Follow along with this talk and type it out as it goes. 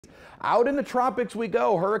Out in the tropics we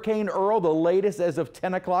go. Hurricane Earl, the latest as of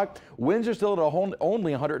 10 o'clock. Winds are still at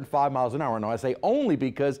only 105 miles an hour. Now, I say only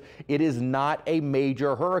because it is not a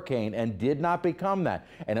major hurricane and did not become that.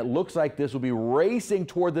 And it looks like this will be racing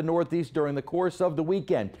toward the northeast during the course of the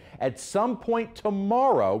weekend. At some point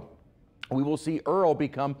tomorrow, we will see Earl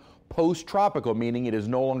become post-tropical, meaning it is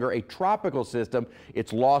no longer a tropical system.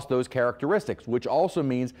 It's lost those characteristics, which also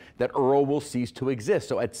means that Earl will cease to exist.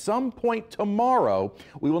 So at some point tomorrow,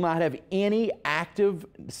 we will not have any active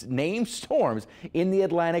named storms in the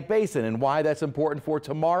Atlantic basin. And why that's important for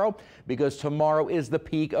tomorrow? Because tomorrow is the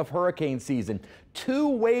peak of hurricane season. 2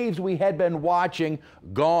 waves we had been watching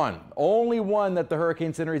gone. Only one that the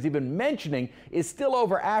Hurricane Center is even mentioning is still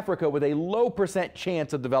over Africa with a low %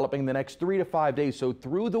 chance of developing in the next 3 to 5 days. So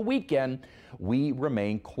through the weekend, we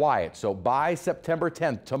remain quiet. So by September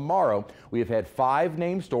 10th, tomorrow, we have had 5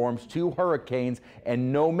 named storms, 2 hurricanes,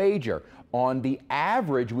 and no major. On the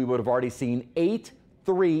average, we would have already seen 8,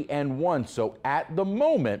 3, and 1. So at the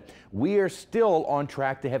moment, we are still on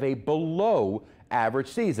track to have a below average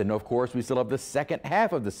season. Of course, we still have the second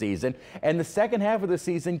half of the season, and the second half of the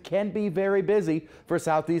season can be very busy for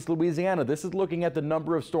southeast Louisiana. This is looking at the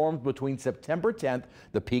number of storms between September 10th,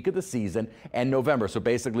 the peak of the season, and November, so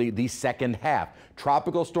basically the second half.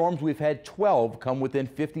 Tropical storms, we've had 12 come within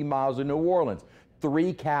 50 miles of New Orleans.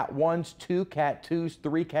 3 Cat 1s, 2 Cat 2s,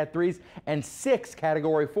 3 Cat 3s, and 6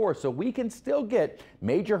 Category 4s. So we can still get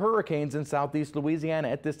major hurricanes in southeast Louisiana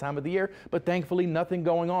at this time of the year, but thankfully nothing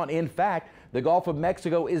going on. In fact, the Gulf of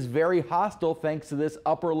Mexico is very hostile thanks to this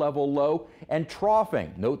upper level low and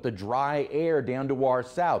troughing. Note the dry air down to our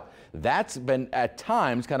south. That's been at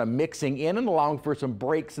times kind of mixing in and allowing for some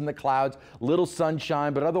breaks in the clouds, little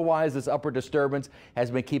sunshine, but otherwise this upper disturbance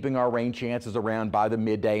has been keeping our rain chances around by the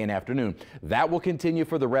midday and afternoon. That will continue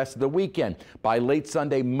for the rest of the weekend. By late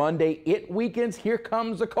Sunday, Monday, it weekends. Here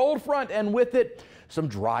comes a cold front, and with it, some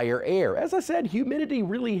drier air. As I said, humidity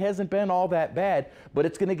really hasn't been all that bad, but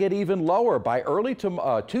it's going to get even lower by early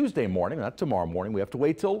Tuesday morning, not tomorrow morning. We have to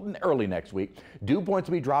wait till early next week. Dew points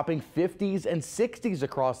will be dropping 50s and 60s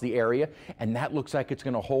across the area, and that looks like it's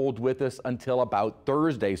going to hold with us until about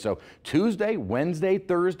Thursday. So Tuesday, Wednesday,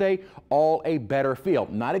 Thursday, all a better feel.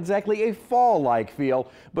 Not exactly a fall-like feel,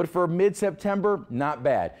 but for mid-September, not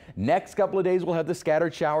bad. Next couple of days, we'll have the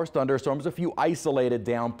scattered showers, thunderstorms, a few isolated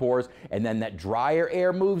downpours, and then that drier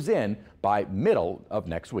air moves in by middle of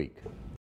next week.